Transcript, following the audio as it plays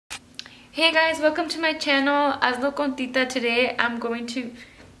Hey guys, welcome to my channel, Hazlo con Tita. Today I'm going to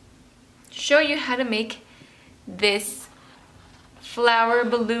show you how to make this flower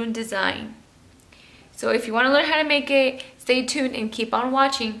balloon design. So if you want to learn how to make it, stay tuned and keep on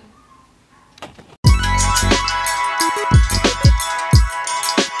watching.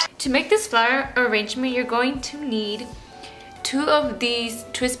 To make this flower arrangement, you're going to need 2 of these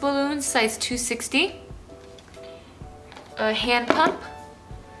twist balloons size 260, a hand pump,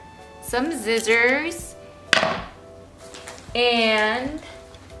 some scissors, and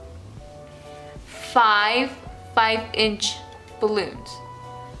 5 5-inch balloons.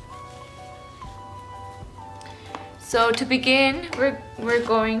 So to begin, we're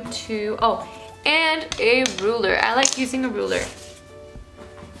going to, and a ruler. I like using a ruler.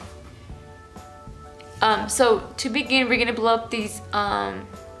 So to begin, we're gonna blow up these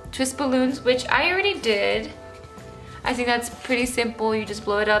twist balloons, which I already did. I think that's pretty simple. You just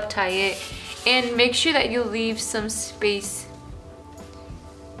blow it up, tie it, and make sure that you leave some space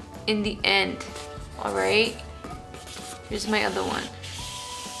in the end. All right, here's my other one.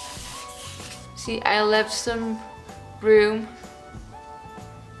 See, I left some room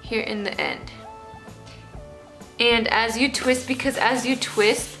here in the end. And as you twist, because as you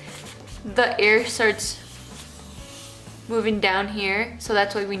twist, the air starts moving down here, so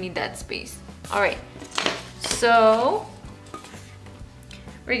that's why we need that space. All right. So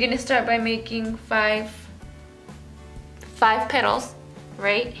we're gonna start by making five petals,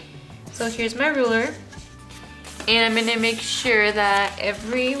 right? So here's my ruler, and I'm gonna make sure that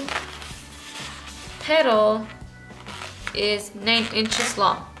every petal is 9 inches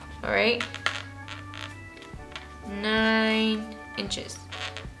long. All right, 9 inches.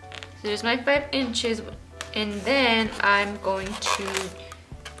 So there's my 5 inches, and then I'm going to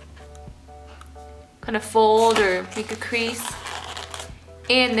kind of fold or make a crease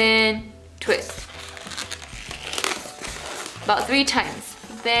and then twist about 3 times.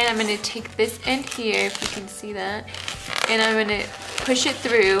 Then I'm going to take this end here, if you can see that, and I'm going to push it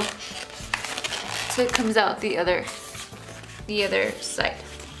through so it comes out the other side.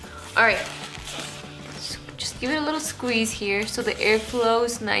 All right, so just give it a little squeeze here so the air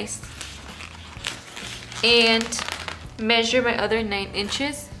flows nice, and measure my other 9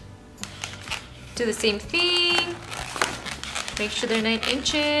 inches. Do the same thing, make sure they're 9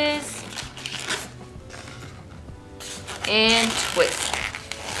 inches, and twist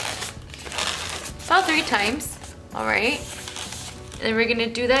about 3 times. All right, and then we're gonna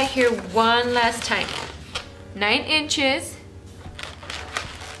do that here one last time. 9 inches,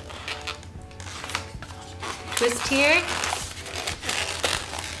 twist here,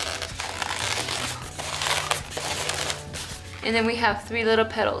 and then we have 3 little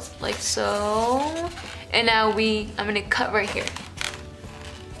petals, like so. And now I'm gonna cut right here.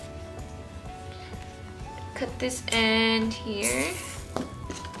 Cut this end here.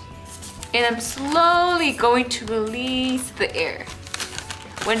 And I'm slowly going to release the air.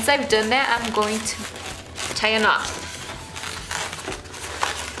 Once I've done that, I'm going to tie a knot.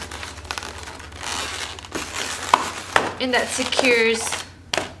 And that secures,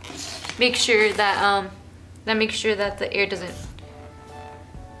 make sure that the air doesn't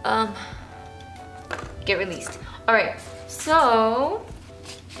get released. All right, so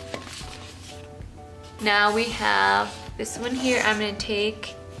now we have this one here. I'm gonna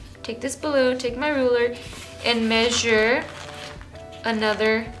take this balloon, take my ruler, and measure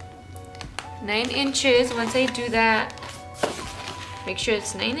another 9 inches. Once I do that, make sure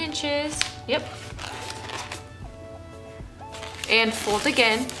it's 9 inches. Yep. And fold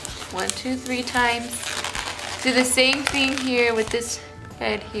again, 1, 2, 3 times. Do the same thing here with this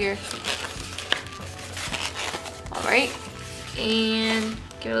head here. All right, and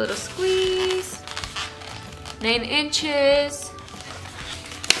give it a little squeeze. 9 inches.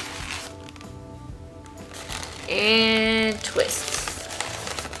 And twist.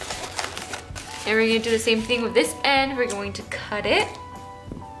 And we're gonna do the same thing with this end. We're going to cut it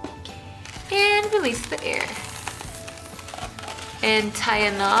and release the air. And tie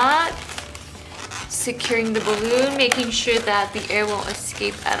a knot, securing the balloon, making sure that the air won't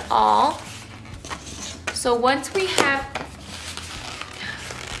escape at all. So once we have,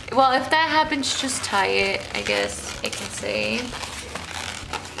 well, if that happens, just tie it, I guess I can say.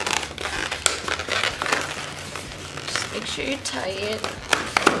 Just make sure you tie it.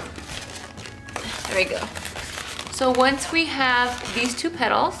 There we go. So once we have these 2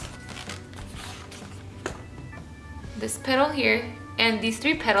 petals, this petal here, and these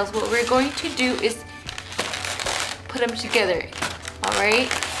 3 petals, what we're going to do is put them together. All right,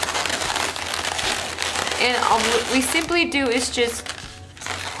 and all we simply do is just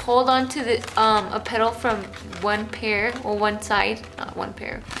hold on to the a petal from one pair or one side, not one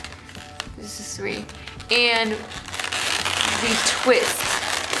pair. This is 3, and we twist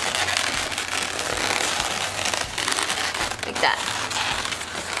like that.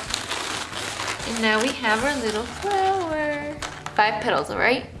 And now we have our little flower. 5 petals, all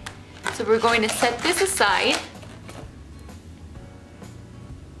right? So we're going to set this aside.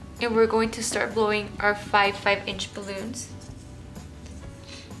 And we're going to start blowing our 5-inch balloons.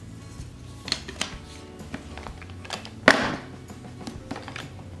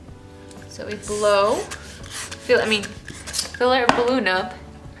 So we blow, fill our balloon up.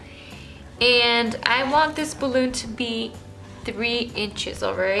 And I want this balloon to be 3 inches,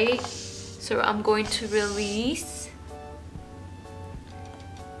 all right? So I'm going to release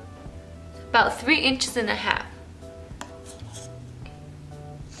about 3.5 inches. I'm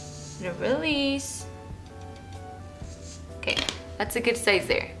gonna release. Okay, that's a good size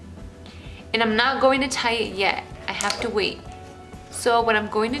there. And I'm not going to tie it yet. I have to wait. So what I'm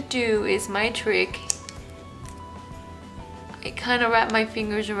going to do is my trick. I kind of wrap my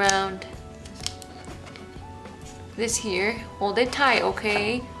fingers around this here. Hold it tight,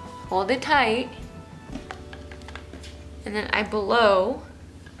 okay? Hold it tight. And then I blow.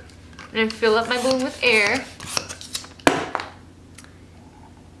 And then fill up my balloon with air.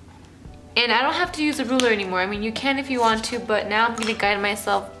 And I don't have to use a ruler anymore. I mean, you can if you want to, but now I'm gonna guide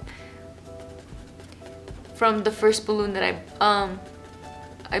myself from the first balloon that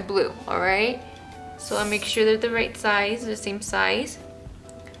I blew, all right? So I make sure they're the right size, the same size.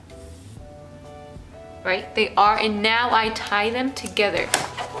 Right, they are, and now I tie them together.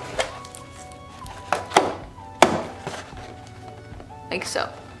 Like so.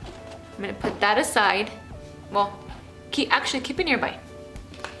 I'm gonna put that aside. Well, keep it nearby.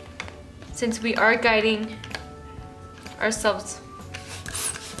 Since we are guiding ourselves.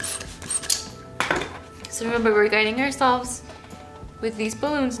 So remember, we're guiding ourselves with these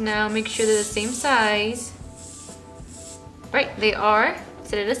balloons now. Make sure they're the same size. Right, they are.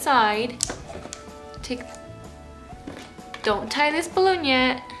 Set it aside. Don't tie this balloon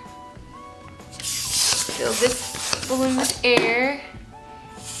yet. Fill this balloon with air.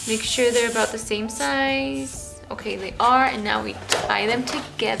 Make sure they're about the same size. Okay, they are, and now we tie them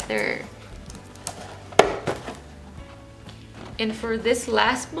together. And for this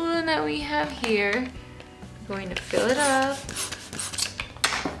last balloon that we have here, we're going to fill it up.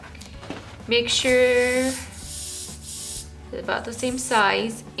 Make sure it's about the same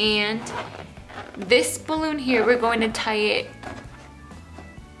size. And this balloon here, we're going to tie it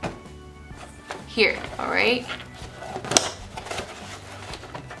here, all right?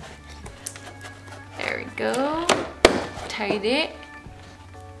 There we go. Tied it.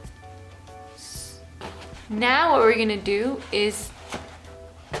 Now what we're gonna do is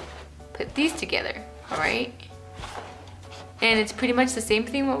put these together, all right? And it's pretty much the same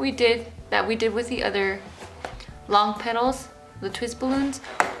thing that we did with the other long petals, the twist balloons.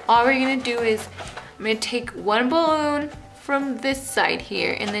 All we're gonna do is I'm gonna take one balloon from this side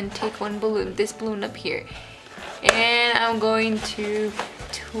here and then take this balloon up here. And I'm going to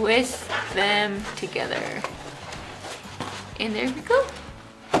twist them together. And there we go.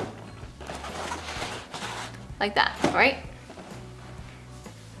 Like that, all right?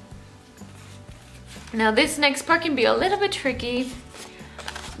 Now this next part can be a little bit tricky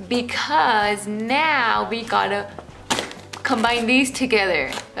because now we gotta combine these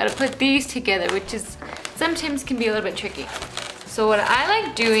together. Gotta put these together, which is sometimes can be a little bit tricky. So what I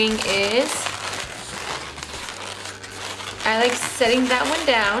like doing is I like setting that one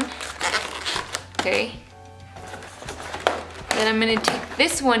down, okay? Then I'm gonna take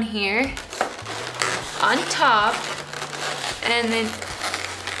this one here on top and then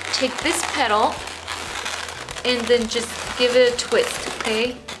take this petal and then just give it a twist,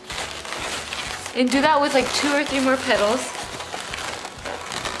 okay? And do that with like 2 or 3 more petals.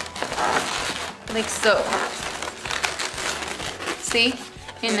 Like so. See?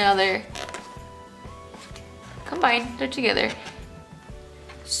 And now they're combined, they're together.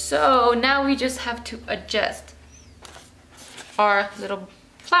 So now we just have to adjust our little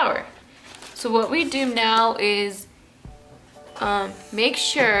flower. So what we do now is make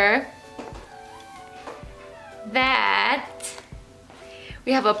sure that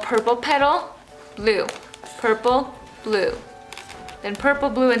we have a purple petal, blue, purple, blue, then purple,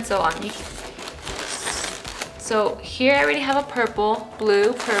 blue, and so on. So here I already have a purple,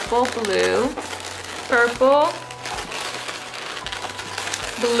 blue, purple, blue, purple,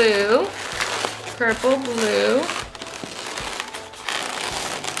 blue, purple, blue,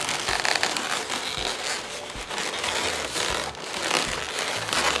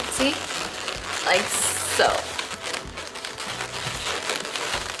 see? Like so.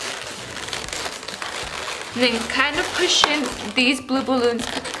 And then kind of push in these blue balloons,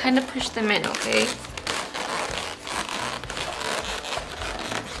 kind of push them in, okay?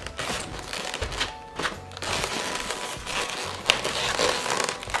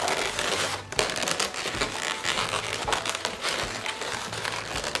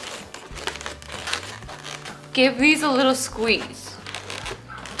 Give these a little squeeze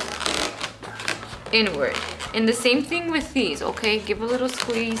inward. And the same thing with these, okay? Give a little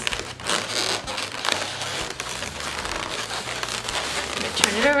squeeze. I'm gonna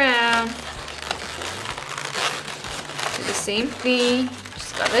turn it around. Do the same thing.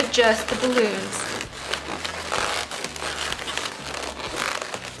 Just gotta adjust the balloons.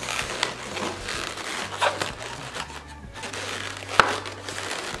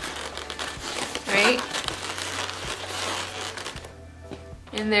 Right?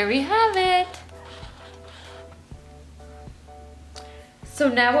 And there we have it. So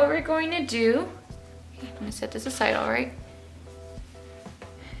now what we're going to do, I'm gonna set this aside, all right?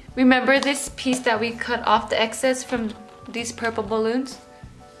 Remember this piece that we cut off the excess from these purple balloons?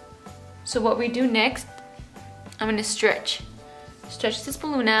 So what we do next, I'm gonna stretch this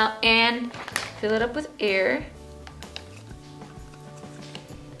balloon out and fill it up with air.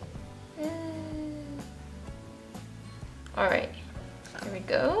 All right, here we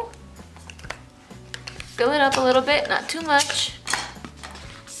go. Fill it up a little bit, not too much.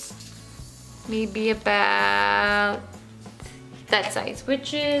 Maybe about that size,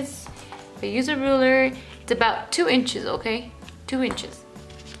 which is, if I use a ruler, it's about 2 inches, okay? 2 inches.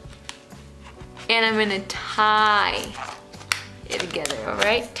 And I'm gonna tie it together, all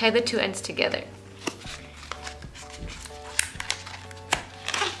right? Tie the 2 ends together.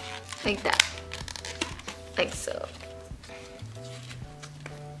 Like that, like so.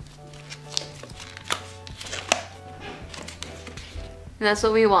 And that's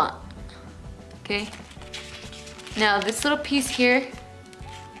what we want. Okay, now this little piece here,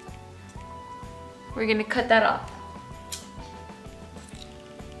 we're gonna cut that off.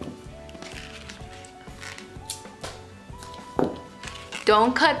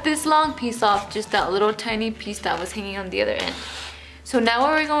 Don't cut this long piece off, just that little tiny piece that was hanging on the other end. So now what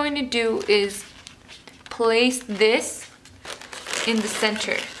we're going to do is place this in the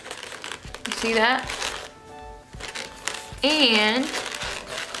center. You see that? And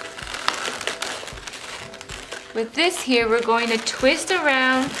with this here, we're going to twist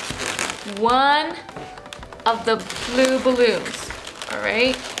around one of the blue balloons, all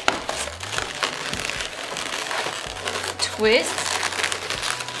right? Twist,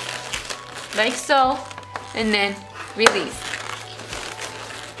 like so, and then release.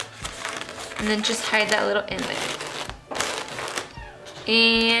 And then just hide that little inlet.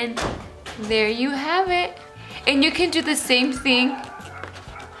 And there you have it. And you can do the same thing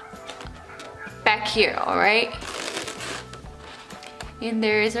back here, all right? And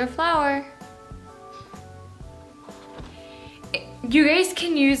there is our flower. You guys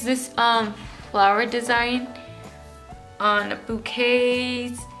can use this flower design on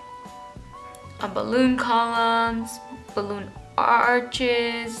bouquets, on balloon columns, balloon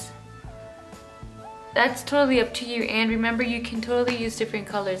arches. That's totally up to you. And remember, you can totally use different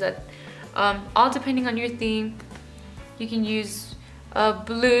colors, all depending on your theme. You can use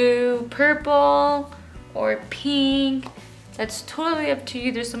blue, purple, or pink. That's totally up to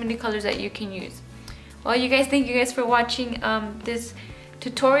you. There's so many colors that you can use. Well, you guys, thank you guys for watching this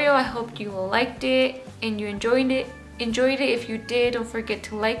tutorial. I hope you liked it and you enjoyed it. If you did, don't forget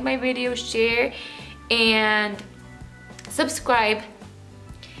to like my video, share, and subscribe.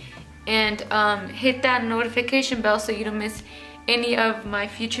 And hit that notification bell so you don't miss any of my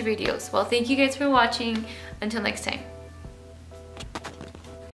future videos. Well, thank you guys for watching. Until next time.